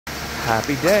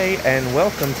happy day and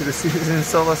welcome to the Susan and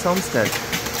Soulless Homestead.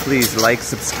 Please like,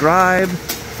 subscribe,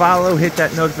 follow, hit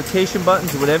that notification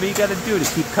buttons, whatever you got to do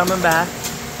to keep coming back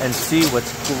and see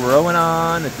what's growing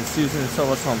on at the Susan and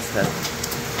Soulless Homestead.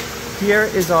 Here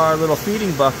is our little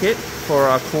feeding bucket for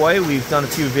our koi. We've done a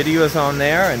few videos on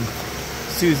there, and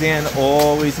Suzanne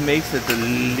always makes a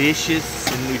delicious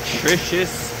and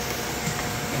nutritious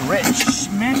rich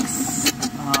mix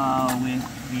with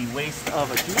the waste of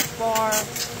a juice bar,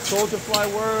 soldier fly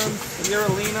worms,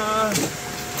 spirulina,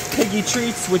 piggy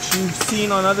treats, which you've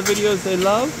seen on other videos they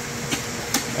love.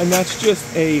 And that's just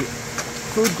a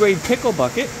food grade pickle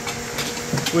bucket,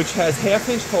 which has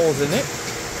 1/2-inch holes in it.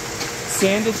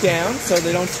 Sand it down so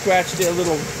they don't scratch their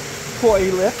little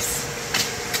koi lips,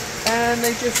 and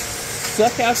they just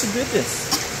suck out the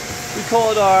goodness. We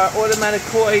call it our automatic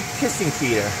koi kissing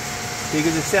feeder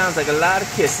because it sounds like a lot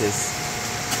of kisses.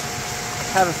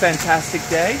 Have a fantastic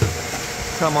day.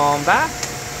 Come on back,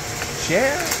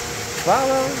 share,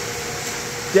 follow.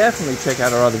 Definitely check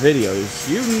out our other videos.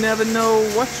 You never know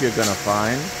what you're gonna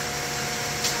find.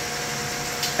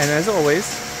 And as always,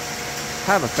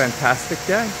 have a fantastic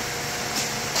day.